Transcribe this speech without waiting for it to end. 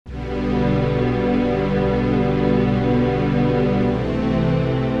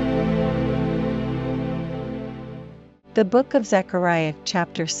The book of Zechariah,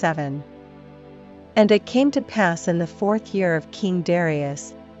 chapter 7. And it came to pass in the 4th year of King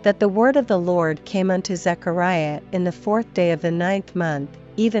Darius, that the word of the Lord came unto Zechariah in the 4th day of the 9th month,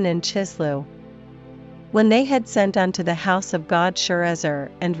 even in Chislu. When they had sent unto the house of God Sherezer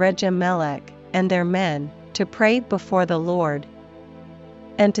and Regem-melech, and their men, to pray before the Lord,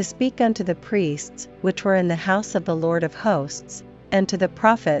 and to speak unto the priests, which were in the house of the Lord of hosts, and to the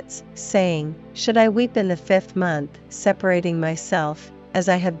prophets, saying, Should I weep in the 5th month, separating myself, as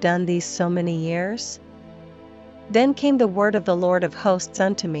I have done these so many years? Then came the word of the Lord of hosts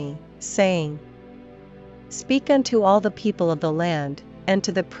unto me, saying, Speak unto all the people of the land, and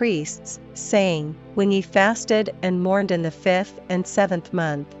to the priests, saying, When ye fasted and mourned in the 5th and 7th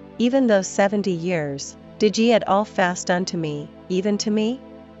month, even those 70 years, did ye at all fast unto me, even to me?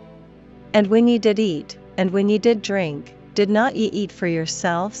 And when ye did eat, and when ye did drink, did not ye eat for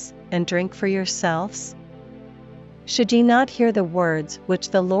yourselves, and drink for yourselves? Should ye not hear the words which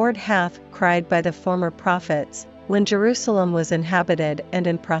the Lord hath cried by the former prophets, when Jerusalem was inhabited and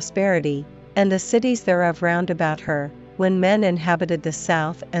in prosperity, and the cities thereof round about her, when men inhabited the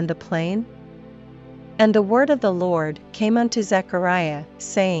south and the plain? And the word of the Lord came unto Zechariah,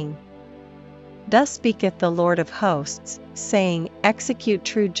 saying, Thus speaketh the Lord of hosts, saying, Execute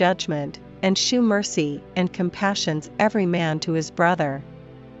true judgment, and shew mercy and compassions every man to his brother.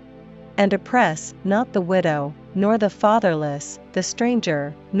 And oppress not the widow, nor the fatherless, the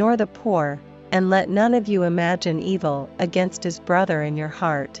stranger, nor the poor, and let none of you imagine evil against his brother in your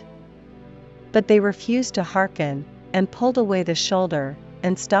heart. But they refused to hearken, and pulled away the shoulder,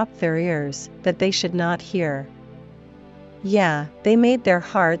 and stopped their ears, that they should not hear. Yea, they made their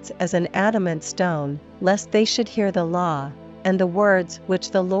hearts as an adamant stone, lest they should hear the law, and the words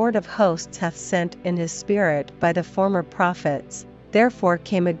which the Lord of hosts hath sent in his Spirit by the former prophets. Therefore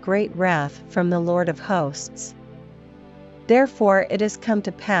came a great wrath from the Lord of hosts. Therefore it is come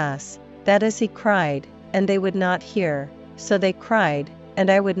to pass, that as he cried, and they would not hear, so they cried, and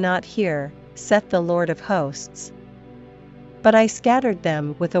I would not hear, saith the Lord of hosts. But I scattered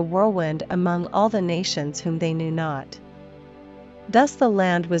them with a whirlwind among all the nations whom they knew not. Thus the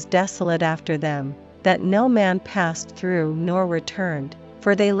land was desolate after them, that no man passed through nor returned,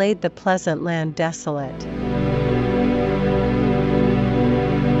 for they laid the pleasant land desolate.